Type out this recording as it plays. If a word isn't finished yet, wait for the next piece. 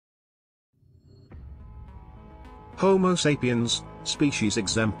Homo Sapiens, Species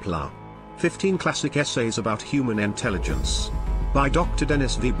Exemplar. 15 Classic Essays About Human Intelligence. By Dr.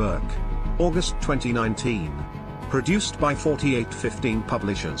 Dennis V. Burke. August 2019. Produced by 4815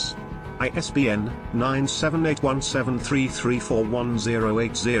 Publishers. ISBN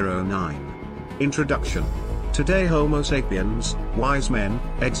 9781733410809. Introduction. Today Homo sapiens, wise men,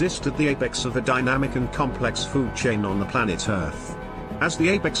 exist at the apex of a dynamic and complex food chain on the planet Earth. As the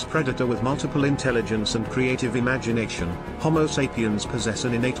apex predator with multiple intelligence and creative imagination, Homo sapiens possess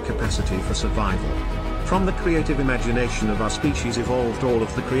an innate capacity for survival. From the creative imagination of our species evolved all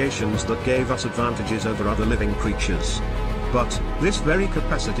of the creations that gave us advantages over other living creatures. But, this very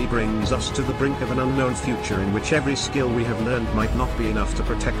capacity brings us to the brink of an unknown future in which every skill we have learned might not be enough to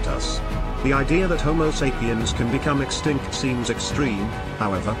protect us. The idea that Homo sapiens can become extinct seems extreme.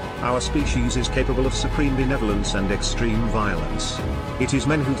 However, our species is capable of supreme benevolence and extreme violence. It is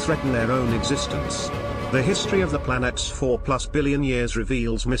men who threaten their own existence. The history of the planet's 4+ billion years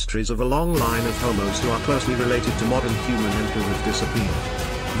reveals mysteries of a long line of homos who are closely related to modern human and who have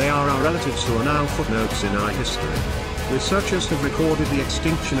disappeared. They are our relatives who are now footnotes in our history. Researchers have recorded the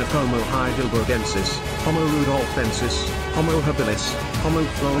extinction of Homo heidelbergensis, Homo rudolfensis, Homo habilis, Homo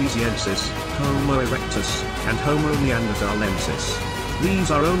floresiensis, Homo erectus, and Homo neanderthalensis.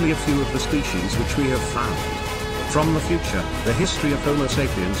 These are only a few of the species which we have found. From the future, the history of Homo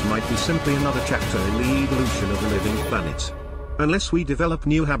sapiens might be simply another chapter in the evolution of a living planet. Unless we develop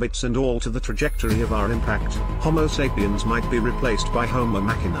new habits and alter the trajectory of our impact, Homo sapiens might be replaced by Homo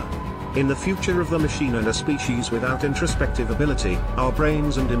machina. In the future of the machine and a species without introspective ability, our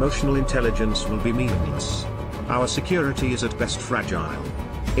brains and emotional intelligence will be meaningless. Our security is at best fragile.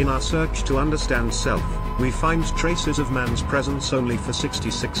 In our search to understand self, we find traces of man's presence only for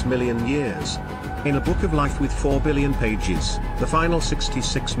 66 million years. In a book of life with 4 billion pages, the final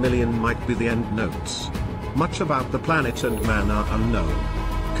 66 million might be the end notes. Much about the planet and man are unknown.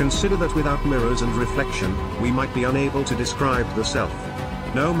 Consider that without mirrors and reflection, we might be unable to describe the self.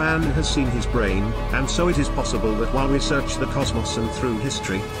 No man has seen his brain, and so it is possible that while we search the cosmos and through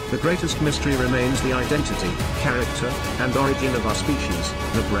history, the greatest mystery remains the identity, character, and origin of our species,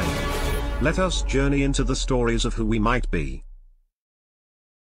 the brain. Let us journey into the stories of who we might be.